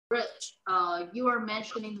rich. You are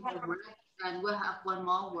mentioning the rich, and we have one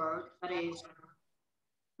more word that is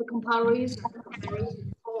the comparison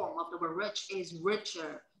form of the word rich is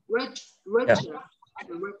richer, Yeah, richer,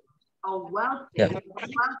 the rich, or yeah.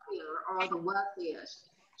 wealthier, or the wealthiest.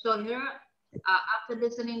 So here, after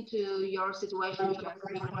listening to your situation, I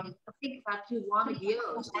think that you want to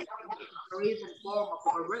use the comparison form of the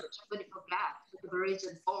word rich, but you forget the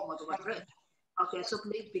comparison form of the word rich. Okay, so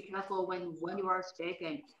please be careful when you are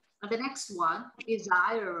speaking. And the next one,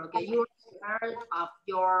 desire. Okay, you are scared of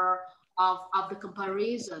of the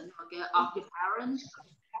comparison, okay, of your parents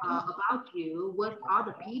about you with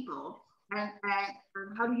other people, and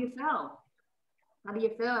how do you feel? How do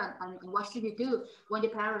you feel, and what should you do when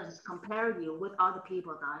your parents compare you with other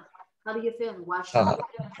people, guys? How do you feel, and what should Uh, you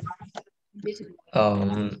do in this situation?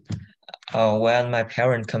 um, when my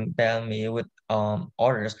parents compare me with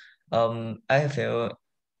others, I feel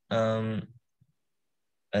um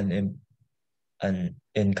an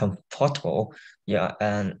uncomfortable. Yeah,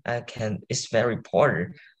 and I can. It's very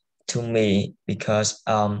important to me because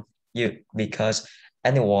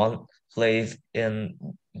anyone live in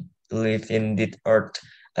this earth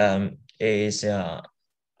is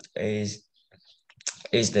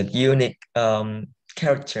is the unique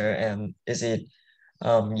character, and is it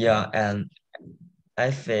yeah, and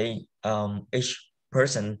I think each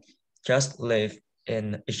person just live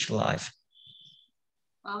in each life.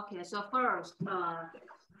 Okay, so first,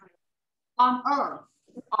 on Earth,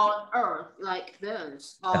 on Earth like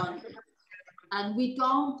this, Yeah, on and we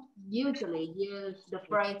don't usually use the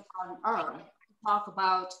phrase on Earth to talk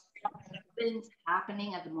about things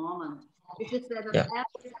happening at the moment. We should say that yeah,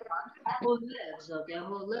 everyone who lives, okay,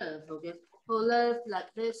 who live like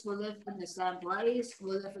this, who live in the same place, who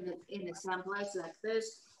live in the same place like this,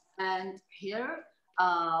 and here,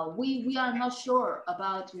 we are not sure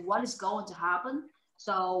about what is going to happen.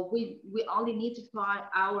 So we only need to try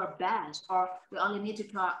our best, or we only need to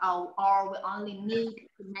try our, or we only need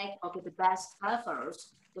to make, okay, the best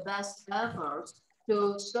efforts to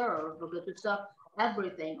serve, okay, to serve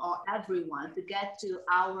everything or everyone to get to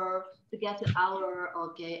our,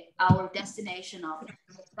 okay, our destination of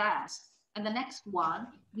success. And the next one,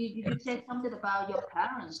 you said something about your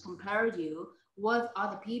parents compare you with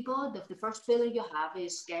other people. The first feeling you have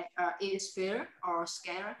is is fear or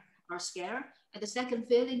scare. And the second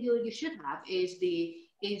feeling you should have is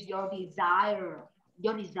your desire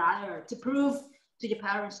to prove to your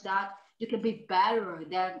parents that you can be better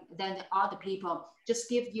than the other people. Just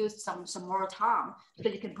give you some more time so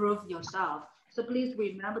that you can prove yourself. So please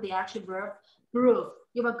remember the action verb prove.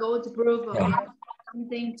 You are going to prove, yeah, okay,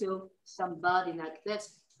 something to somebody like this.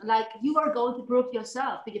 Like you are going to prove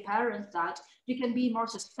yourself to your parents that you can be more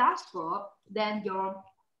successful than your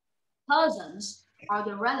cousins or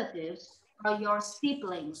your relatives or your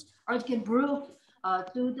siblings, or you can prove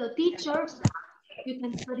to the teachers that you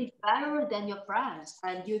can study better than your friends,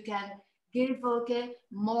 and you can give, okay,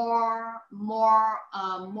 more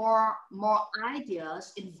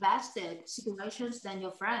ideas, invested situations than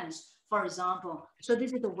your friends, for example. So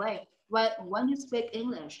this is the way when you speak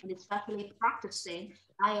English, and especially practicing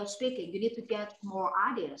IELTS speaking, you need to get more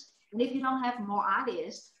ideas. And if you don't have more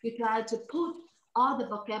ideas, you try to put all the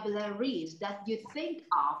vocabularies that you think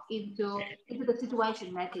of into the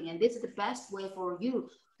situation making, and this is the best way for you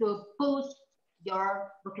to boost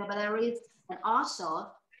your vocabularies and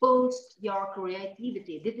also boost your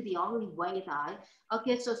creativity. This is the only way that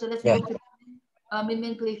okay, so let's yeah. move to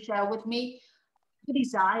Min, please share with me the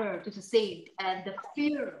desire to succeed and the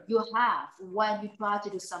fear you have when you try to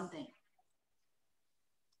do something.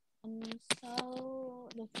 Um,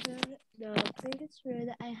 the biggest fear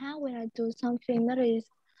that I have when I do something that is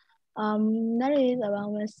about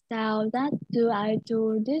myself. That do I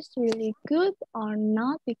do this really good or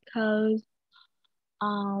not? Because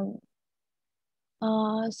um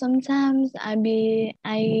sometimes I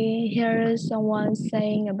hear someone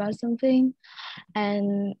saying about something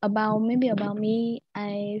and about maybe about me.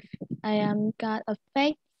 I am got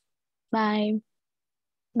affected by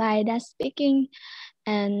that speaking,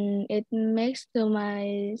 and it makes to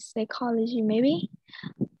my psychology maybe,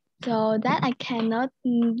 so that I cannot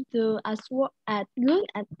do as good as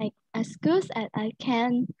good as I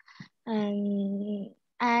can. And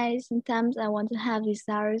I sometimes I want to have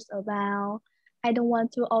desires about, I don't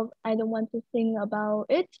want to think about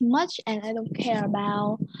it much, and I don't care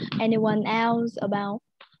about anyone else about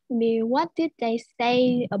me, what did they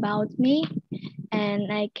say about me,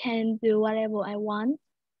 and I can do whatever I want.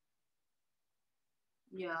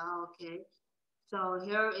 Yeah, okay. So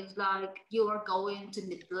here it's like you are going to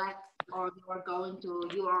neglect, or you are going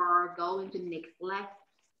to neglect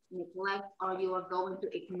neglect, or you are going to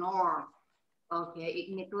ignore. Okay,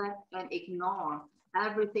 neglect and ignore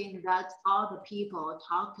everything that other people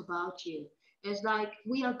talk about you. It's like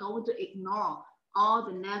we are going to ignore all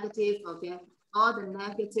the negative, okay, all the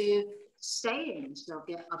negative sayings,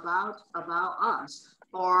 okay, about us,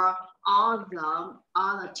 or all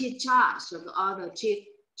the chit chats, or all the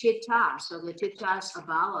chit chats, or the chit chats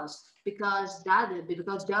about us, because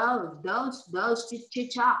those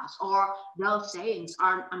chit chats or those sayings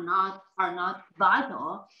are not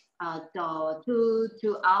vital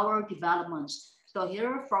to our developments. So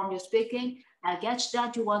here from your speaking, I guess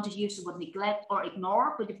that you want to use the word neglect or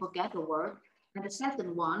ignore, but you forget the word. And the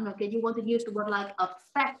second one, okay, you want to use the word like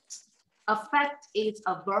affect. Affect is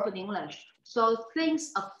a verb in English. So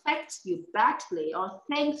things affect you badly, or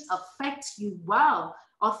things affect you well,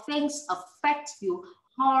 or things affect you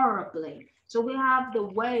horribly. So we have the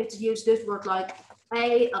way to use this word like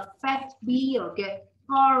A affect me, okay,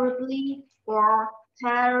 horribly, or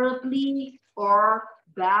terribly, or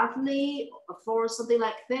badly, for something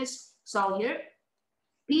like this. So here,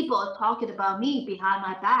 people talking about me behind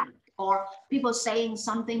my back, or people saying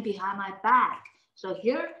something behind my back. So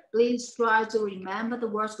here, please try to remember the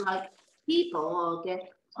words like people, okay,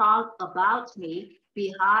 talk about me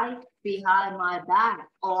behind my back,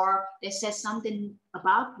 or they said something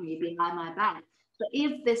about me behind my back. So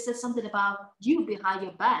if they said something about you behind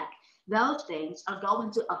your back, those things are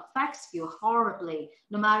going to affect you horribly,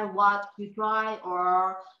 no matter what you try,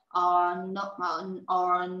 or no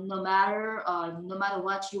matter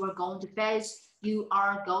what you are going to face, you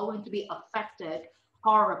are going to be affected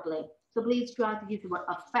horribly. So please try to use the word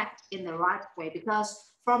affect in the right way,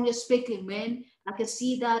 because from your speaking, man, I can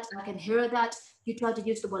see that, I can hear that you try to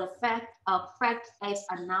use the word affect. Affect as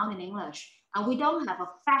a noun in English, and we don't have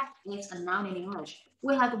affect as a noun in English.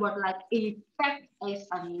 We have the word like effect as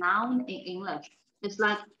a noun in English. It's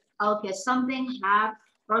like, okay, something have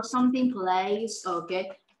or something plays,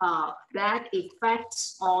 okay, bad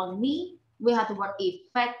effects on me. We have the word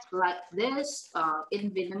effect like this.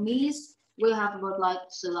 In Vietnamese, we have the word like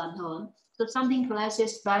sự ảnh hưởng. So something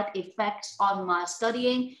places bad effects on my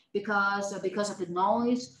studying because of the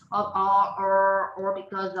noise or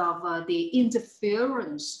because of the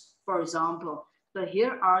interference, for example. So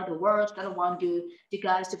here are the words that I want you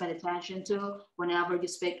guys to pay attention to whenever you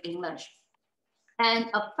speak English. And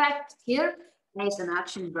affect here is an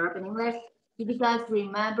action verb in English. If you guys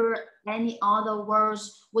remember any other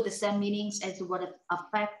words with the same meanings as the word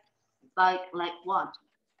affect, like what?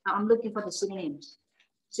 I'm looking for the synonyms.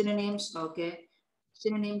 Synonyms, okay.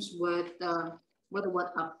 Synonyms with the word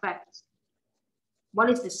affect. What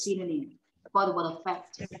is the synonym for the word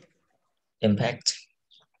affect? Impact.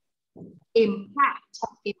 Impact.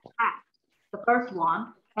 Impact. The first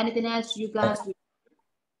one. Anything else you guys?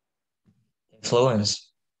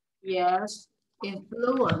 Influence. Yes.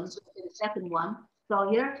 Influence. The second one. So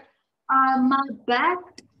here, my bad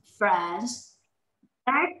friends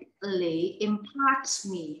badly impacts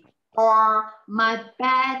me, or my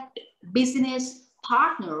bad business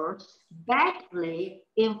partners badly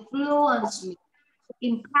influence me.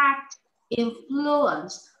 Impact,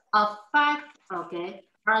 influence, affect, okay,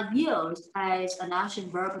 are used as an action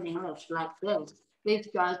verb in English like this. Please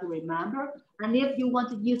try to remember. And if you want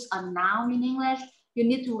to use a noun in English, you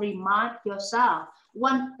need to remind yourself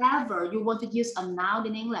whenever you want to use a noun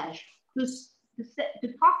in English to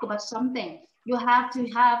talk about something, you have to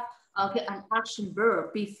have, okay, an action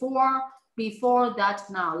verb before that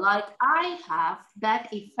noun. Like I have bad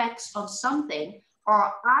effects on something,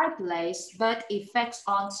 or I place bad effects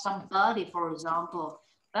on somebody, for example.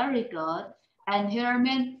 Very good. And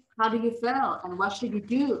Herman, how do you feel? And what should you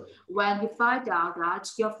do when you find out that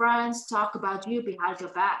your friends talk about you behind your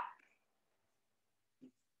back?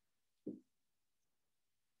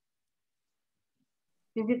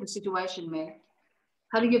 This is the situation, man.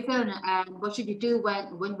 How do you feel? And what should you do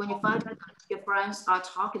when you find out that your friends are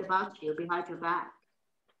talking about you behind your back?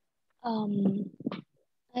 Um,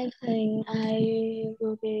 I think I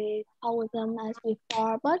will be told them as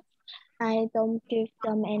before, but I don't give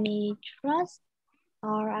them any trust,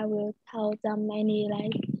 or I will tell them any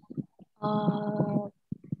I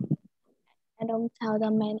don't tell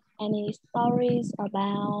them any stories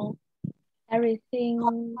about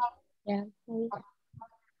everything. Yeah.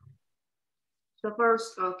 So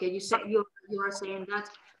first, okay, you are saying that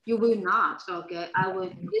you will not. Okay, I will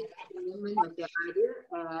with the idea,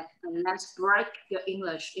 and let's break your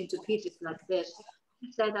English into pieces like this.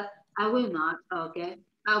 Say that I will not. Okay,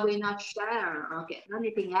 I will not share. Okay,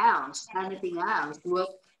 anything else with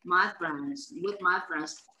my friends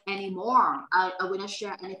anymore. I will not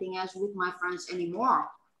share anything else with my friends anymore.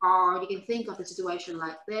 or you can think of the situation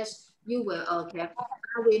like this. You will, okay,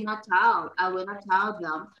 I will not tell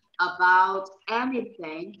them about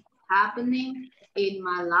anything happening in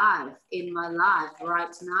my life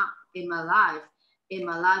right now, in my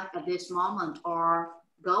life at this moment, or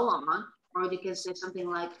go on, or you can say something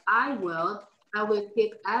like, I will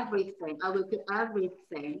keep everything, I will keep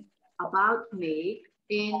everything about me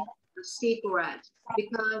in a secret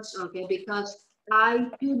because, okay, because I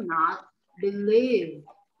do not believe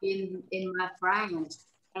in my friends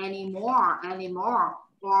anymore,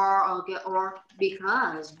 or okay, or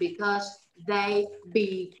because they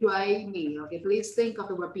betray me. Okay, please think of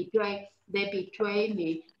the word betray. They betray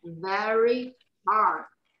me very hard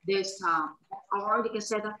this time, or you can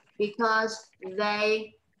say that because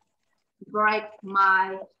they break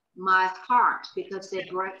my heart, because they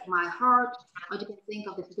break my heart, or you can think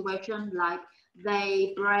of the situation like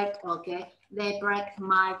they break, okay, they break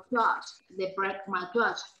my trust, they break my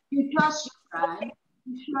trust. You trust your friend,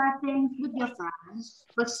 you share things with your friends,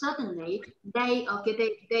 but suddenly they,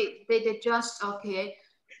 okay, they just, okay,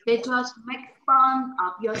 they just make fun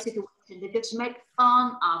of your situation. They just make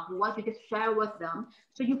fun of what you just share with them.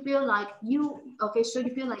 So you feel like so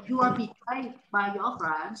you feel like you are betrayed by your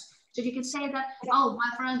friends. So you can say that, oh, my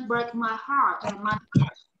friends break my heart, my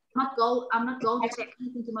I'm not going to say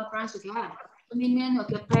anything to my friends again. I mean,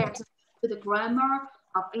 okay, pay attention to the grammar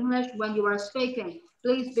of English when you are speaking.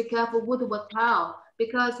 Please be careful with what tell,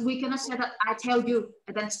 because we cannot say that I tell you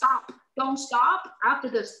and then stop. Don't stop after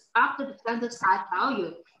this. After the sentence I tell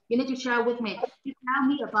you, you need to share with me. You tell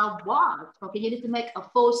me about what? Okay, you need to make a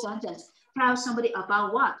full sentence. Tell somebody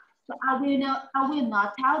about what. So I will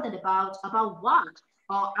not tell them about what,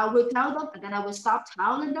 or I will tell them and then I will stop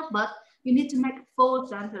telling them. But you need to make a full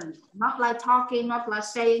sentence, not like talking, not like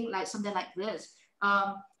saying like something like this.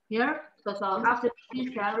 Here, so after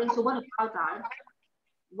finish sharing, so what about that?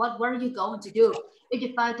 What were you going to do if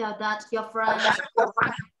you find out that your friends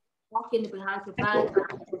talking behind your back,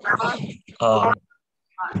 Um,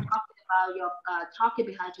 talking about your talking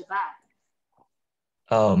behind your back?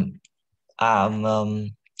 um, I'm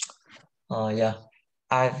yeah.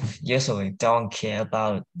 I usually don't care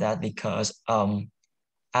about that because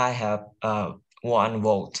I have one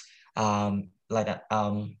vote. Like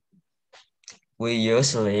we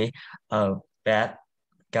usually bad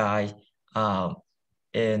guy um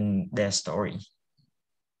in their story.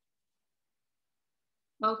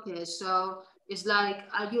 Okay, so it's like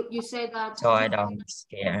you say that So I don't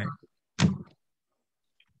scare.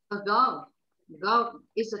 a goal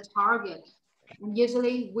is a target, and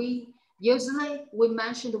usually we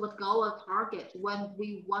mention the word goal or target when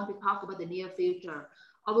we want to talk about the near future,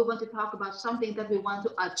 or we want to talk about something that we want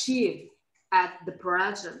to achieve at the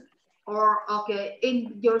present. Or okay,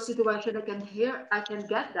 in your situation, I can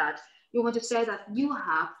get that. You want to say that you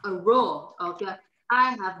have a role. Okay,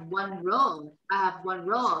 I have one role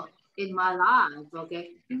in my life. Okay,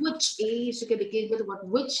 which is, you can begin with what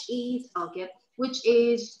which is, okay, which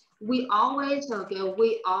is, we always have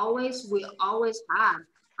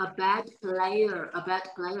a bad player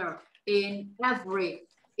in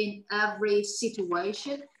every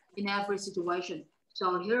situation, in every situation.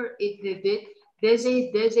 So here it did this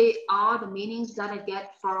is all the meanings that I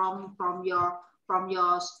get from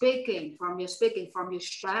your speaking, from your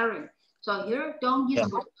sharing. So here, don't use Yeah.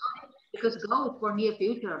 the word go, because go is for near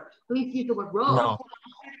future. Please use the word roll. No.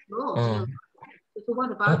 Roll. Mm. So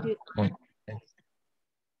what about Mm. you? Mm.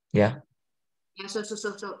 Yeah. Yeah, so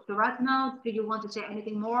right now, do you want to say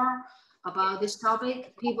anything more about this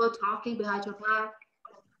topic? People talking behind your back?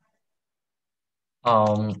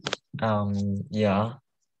 Um. Yeah.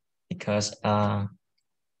 Because I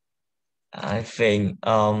think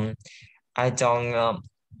I don't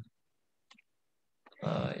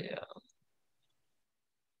yeah.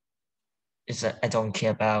 It's I don't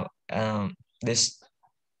care about this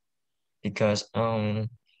because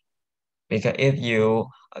because if you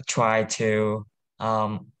try to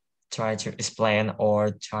um try to explain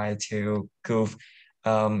or try to prove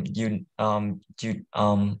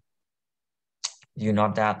you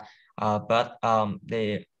not that but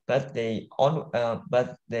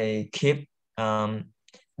they keep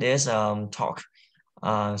this talk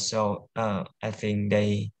so I think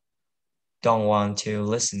they don't want to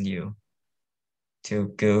listen you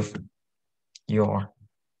to give your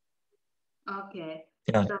Okay.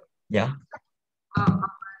 yeah So yeah I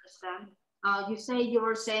understand. You say you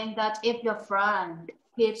were saying that if your friend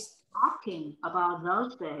keeps talking about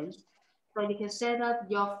those things, so you can say that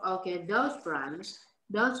your okay, those friends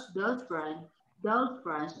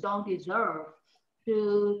don't deserve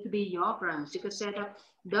to be your friends. You can say that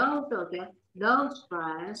those okay, those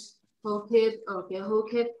friends who keep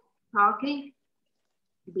talking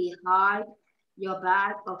behind your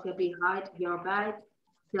back, okay, behind your back,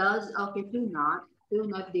 does, okay, do not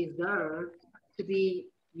deserve to be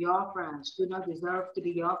your friends, do not deserve to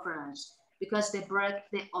be your friends, because they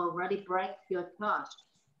already break your trust,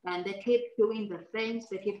 and they keep doing the things,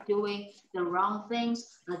 they keep doing the wrong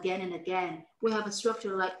things again and again. We have a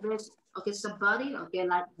structure like this, okay, somebody, okay,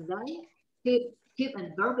 like they keep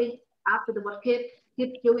and verbing after the word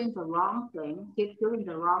keep doing the wrong thing, keep doing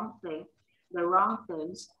the wrong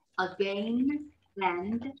things again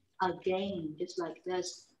and again, just like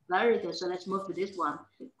this. Very good. So let's move to this one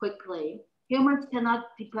quickly. Humans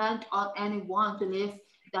cannot depend on anyone to live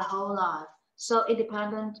the whole life. So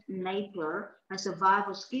independent nature and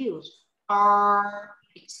survival skills are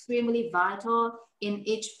extremely vital in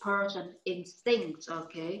each person instincts.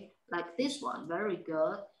 Okay, like this one. Very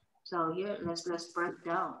good. So here, let's break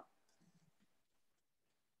down.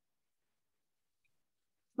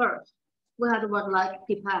 First, we have the word like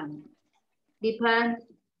depend. Depend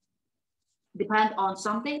depend on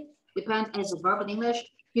something. Depend as a verb in English.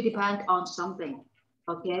 You depend on something.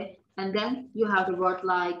 Okay. And then you have the word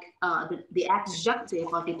like the adjective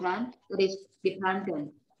of depend, that is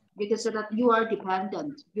dependent. Because so that you are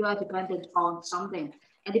dependent. You are dependent on something.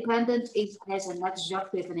 And dependent is as an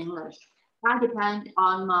adjective in English. I depend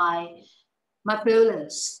on my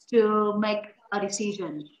feelings to make a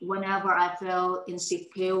decision whenever I feel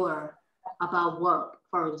insecure about work,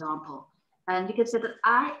 for example. And you can say that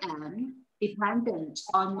I am dependent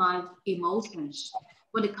on my emotions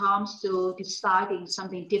when it comes to deciding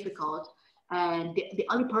something difficult. And the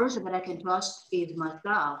only person that I can trust is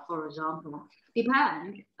myself, for example.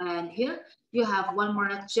 Depend. And here you have one more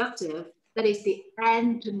adjective that is the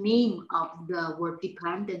antonym of the word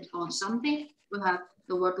dependent on something. We have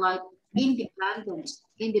the word like independent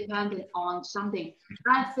on something.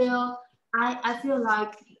 I feel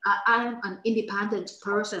like I am an independent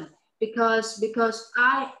person because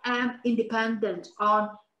I am independent on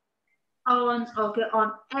okay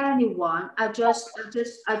on anyone. I just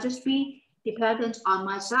be dependent on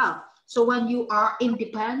myself. So when you are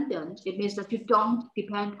independent, it means that you don't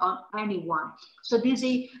depend on anyone. So this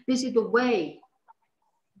is the way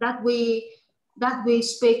that we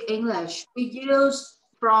speak English. We use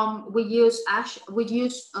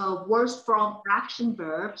words from action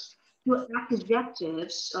verbs to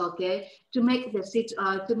adjectives, okay, to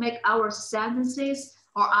make our sentences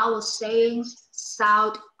or our sayings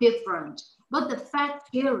sound different. But the fact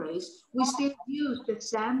here is we still use the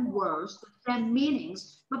same words, the same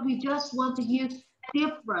meanings, but we just want to use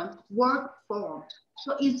different word forms.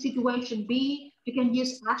 So in situation B, you can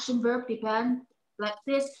use action verb depend like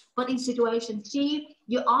this, but in situation C,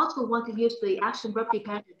 you also want to use the action verb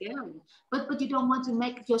depend again, but you don't want to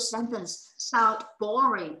make your sentence sound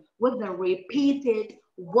boring with the repeated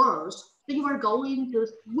words. So you are going to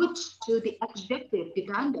switch to the adjective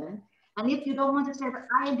dependent. And if you don't want to say that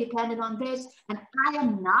I am dependent on this and I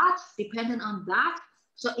am not dependent on that,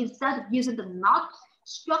 so instead of using the not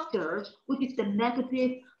structures, which is the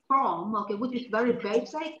negative form, okay, which is very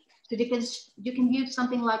basic, so you can use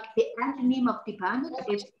something like the antonym of dependent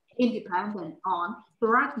is independent on. So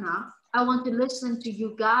right now, I want to listen to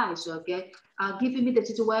you guys, okay? Giving me the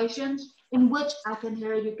situations in which I can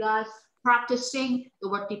hear you guys practicing the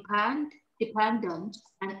word dependent,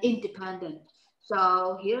 and independent.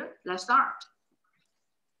 So here, let's start.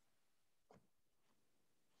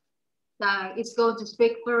 It's going to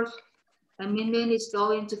speak first, and Min Min is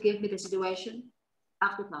going to give me the situation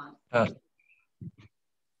after time.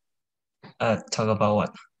 Talk about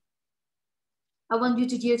what? I want you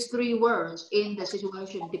to use 3 words in the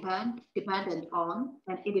situation: dependent on,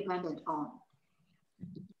 and independent on.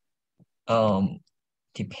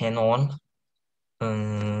 Depend on.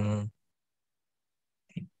 Um,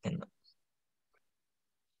 depend,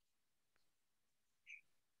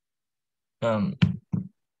 um,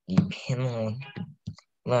 depend on.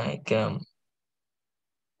 Like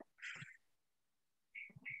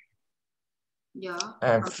Yeah.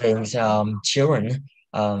 I think children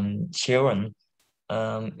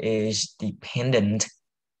is dependent.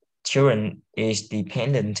 Children is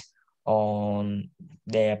dependent on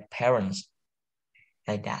their parents,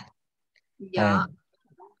 like that. Yeah.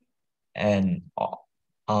 And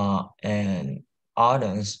and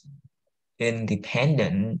others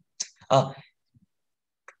independent. Uh,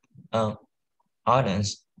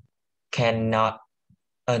 others cannot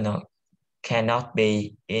no, cannot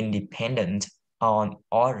be independent on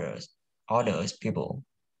others people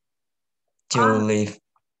to live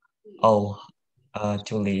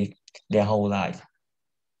to live their whole life.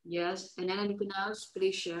 Yes. And then anything else,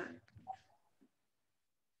 please share.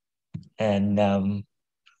 and um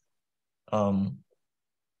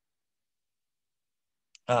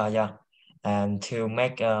yeah, and to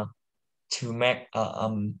make to make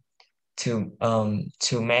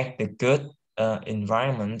the good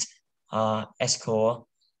environment at school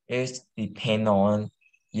is depend on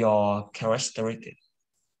your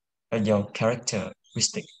your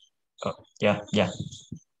characteristic. Yeah, yeah.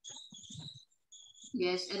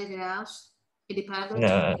 Yes, anything else? Independent?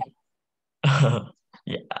 No.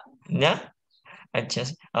 Yeah, yeah. I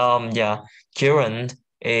just yeah. Children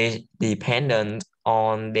is dependent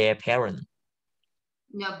on their parent.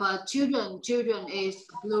 Yeah, but children is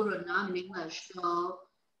plural noun in English, so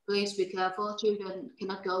please be careful. Children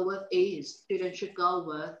cannot go with is. Children should go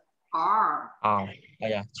with are. Are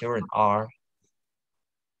yeah. Children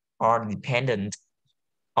are dependent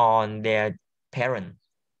on their parent.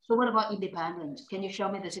 So what about independent? Can you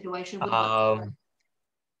show me the situation? What about Um,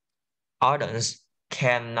 Adults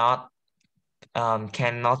cannot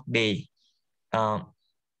be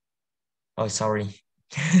oh sorry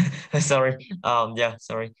sorry yeah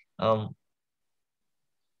sorry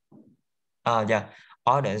yeah,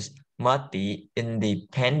 others must be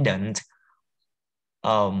independent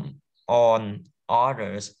on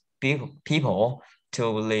others people to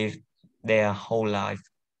live their whole life.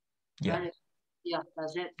 Yeah, very? Yeah,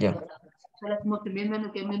 that's it. yeah. So let's move to Minmin.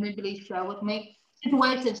 Okay, Minmin, please share with me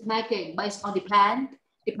situations making based on dependent,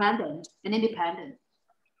 and independent.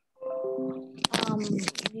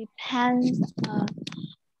 Depends.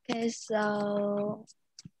 Okay, so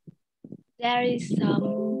there is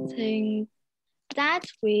something that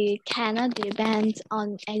we cannot depend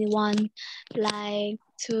on anyone, like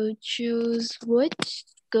to choose which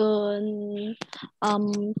school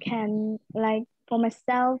can, like for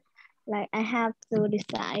myself, like I have to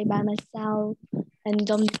decide by myself and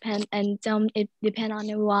depend on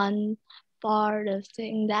anyone for the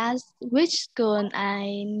thing that's which school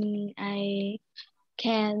I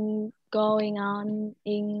can going on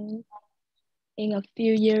in a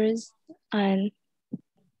few years. And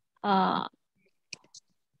uh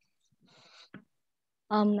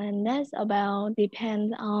um and that's about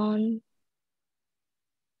depends on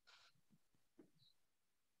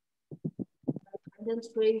Independence,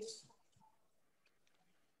 please.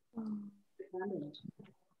 um, Dependent.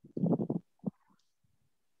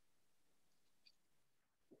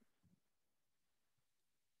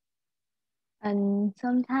 and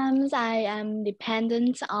sometimes I am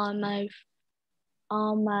dependent on my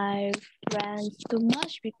friends too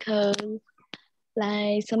much, because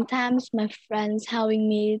like sometimes my friends helping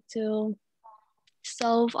me to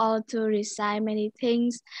solve or to recite many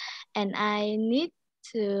things, and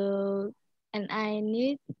to I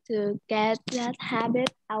need to get that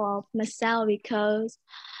habit out of myself, because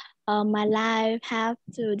my life have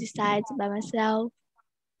to decide by myself.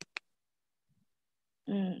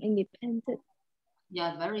 Independent.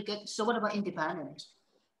 Yeah, very good. So what about independent?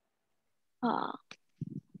 uh,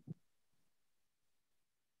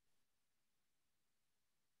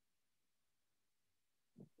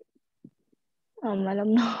 I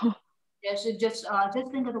don't know. Yes, so just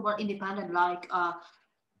think of the word independent like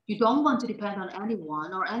you don't want to depend on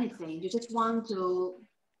anyone or anything. You just want to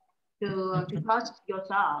trust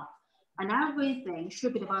yourself, and everything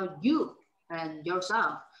should be about you and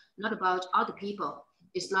yourself, not about other people.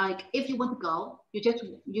 It's like if you want to go, you just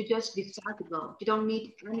decide to go. You don't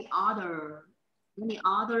need any other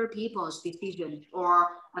people's decision or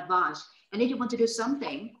advice. And if you want to do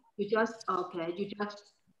something, you just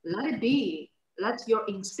let it be. Let your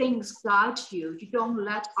instincts guide you. You don't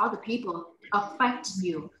let other people affect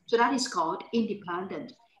you. So that is called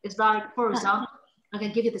independent. It's like, for example, I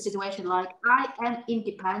can give you the situation like I am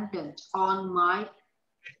independent on my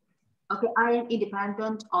okay, I am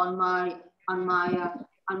independent on my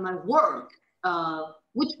work,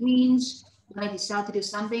 which means when I decide to do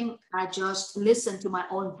something, I just listen to my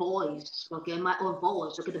own voice. Okay, my own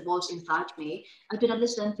voice. Okay, the voice inside me. I do not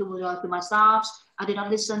listen to my staffs. I do not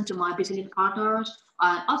listen to my business partners.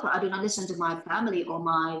 Also, I do not listen to my family or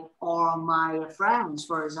my friends,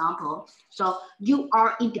 for example. So you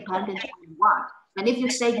are independent on what? And if you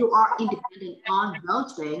say you are independent on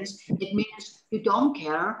those things, it means you don't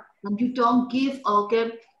care and you don't give or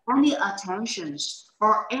give any attentions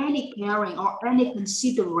or any caring or any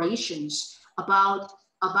considerations about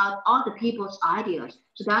other people's ideas.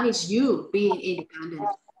 So that is you being independent.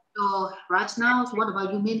 So right now, so what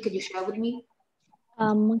about you, Min? Can you share with me?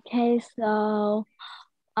 Okay, so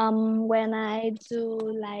when I do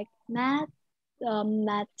like math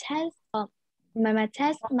test,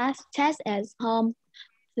 math test at home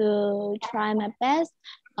to try my best,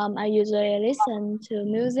 I usually listen to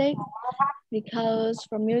music, because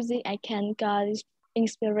from music I can get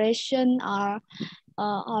inspiration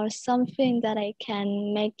or something that I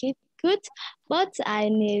can make it good. But I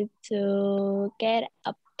need to get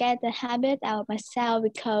the habit out of myself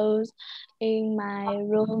because in my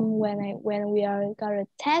room when we are got a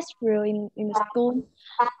test room in the school,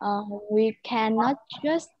 we cannot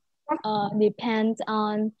just depend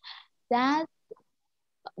on that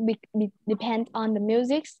depend on the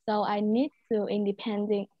music. So I need to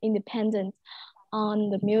independent on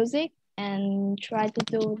the music and try to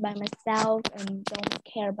do it by myself and don't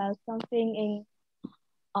care about something in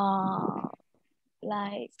uh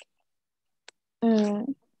like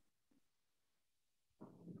mm,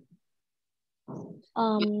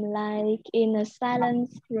 like in a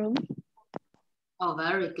silence room. Oh,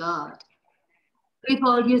 very good.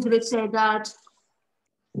 People usually say that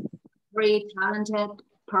very talented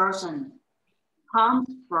person comes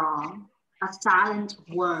from a silent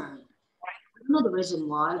word. I don't know the reason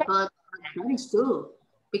why, but that is true.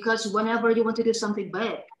 Because whenever you want to do something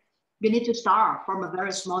big, you need to start from a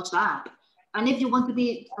very small step. And if you want to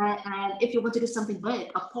be, and if you want to do something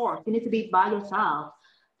big, of course, you need to be by yourself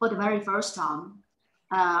for the very first time.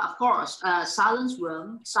 Of course, silent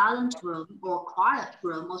room, or quiet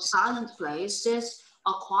room, or silent places,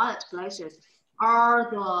 or quiet places are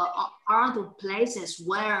the places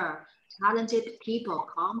where talented people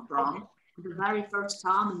come from the very first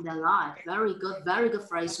time in their life. Very good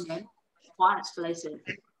phrase, man. Quiet places.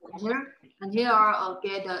 Here and here are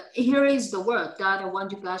okay. Here is the word that I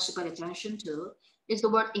want you guys to pay attention to. Is the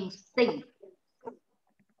word instinct.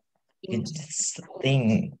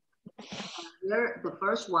 Instinct. Here, the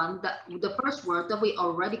first word that we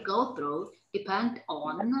already go through depend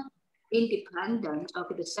on independent.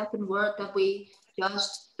 Okay, the second word that we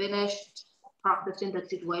just finished practicing the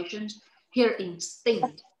situations. Here,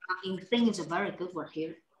 instinct. Instinct is a very good word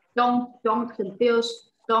here. Don't confuse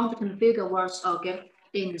the words. Okay,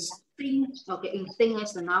 instinct. Okay, instinct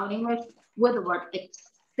is the noun in English with the word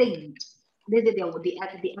extinct. This is the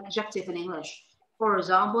adjective in English. For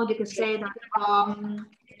example, you can say that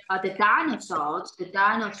the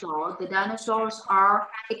dinosaurs are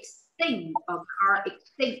extinct, are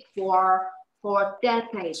extinct for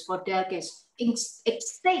decades,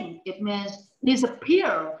 Extinct, it means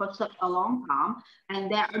disappear for such a long time,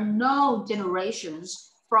 and there are no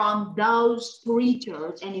generations from those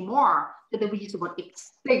creatures anymore. So that we use the word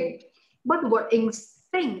extinct. But the word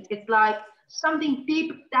instinct is like something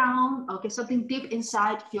deep down, okay, something deep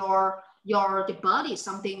inside your body,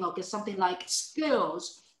 something okay, something like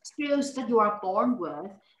skills that you are born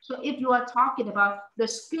with. So if you are talking about the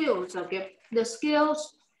skills, okay, the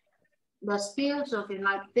skills, okay,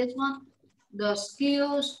 like this one, the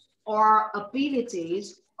skills or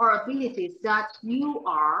abilities that you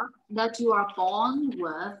are born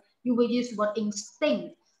with, you will use what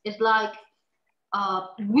instinct. It's like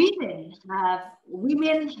women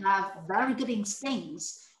have very good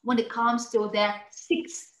instincts when it comes to their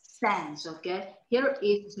sixth sense. Okay, here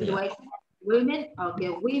is the Yeah. situation.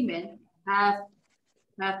 Women have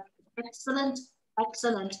have excellent,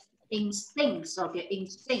 excellent instincts. Okay,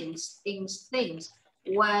 instincts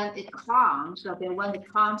when it comes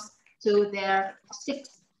to their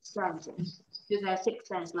sixth senses, to their sixth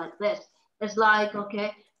sense like this. It's like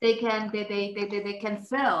okay, they can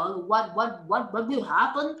feel what will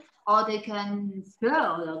happen, or they can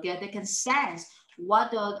feel okay, they can sense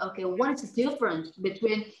what is the difference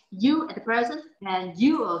between you at the present and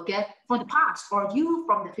you get from the past or you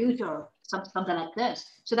from the future, something like this.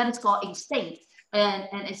 So that is called instinct. And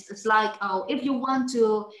it's like if you want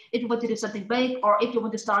to do something big, or if you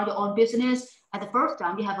want to start your own business, at the first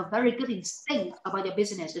time you have a very good instinct about your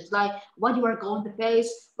business. It's like what you are going to face,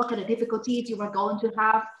 what kind of difficulties you are going to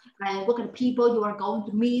have, and what kind of people you are going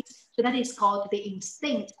to meet. So that is called the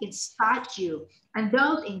instinct inside you. And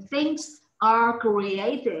those instincts are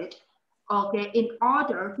created, okay, in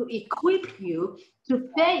order to equip you to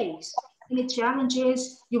face any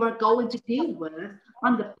challenges you are going to deal with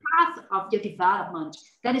on the path of your development.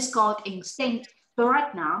 That is called instinct. So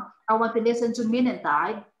right now, I want to listen to Min and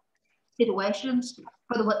Tai situations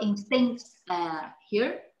for the word instinct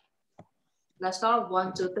here. Let's start.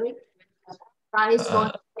 One, two, three. Tai is going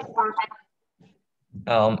Uh, to start.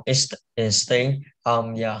 instinct.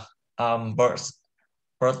 Yeah.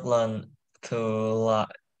 Birds learn to live,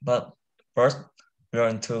 but birds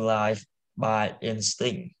learn to live by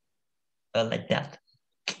instinct, like that.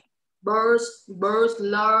 Birds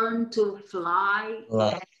learn to fly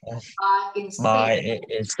Live by instinct. by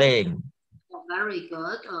instinct. Oh, very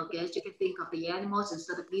good. Okay, so you can think of the animals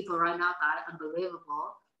instead of people right now. That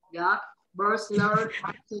unbelievable. Yeah, birds learn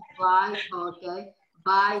to fly. Okay,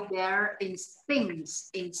 by their instincts.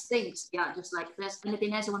 Yeah, just like this.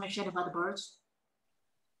 Anything else you want to share about the birds?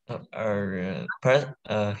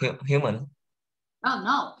 Human.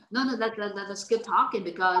 Oh no, that's good talking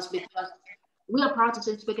because we are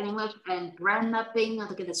practicing speaking English and brand mapping,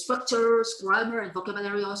 okay, the structures, grammar, and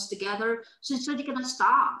vocabulary all together. So you cannot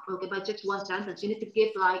stop, okay, by just one sentence. You need to give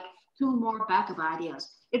like two more backup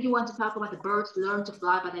ideas. If you want to talk about the birds learn to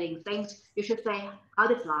fly by their instincts, you should say how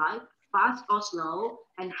they fly, fast or slow,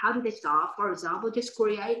 and how do they stop. For example, just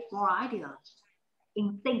create more ideas.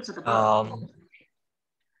 Instincts of the bird. Um,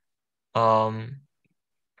 um,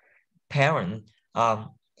 parent,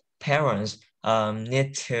 parents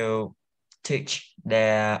need to teach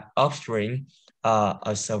their offspring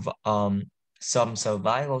some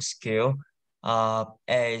survival skill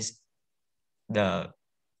as the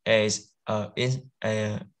as in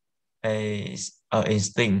as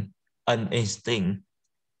instinct, an instinct,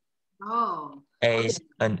 Oh, okay. as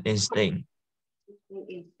an instinct.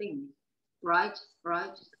 Instinct, right?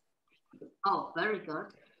 Right. Oh, very good.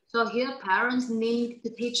 So here parents need to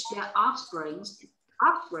teach their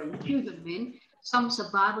children mean, some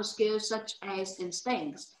survival skills such as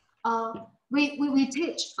instincts. We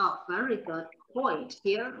teach, oh, very good point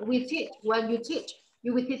here. We teach, when you teach,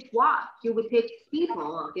 you will teach what? You will teach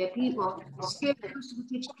people, okay, people skills, you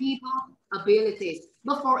teach people abilities.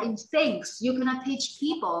 But for instincts, you cannot teach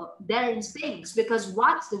people their instincts because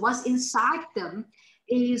what's inside them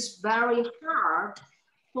is very hard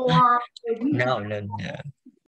for you to No, no, no.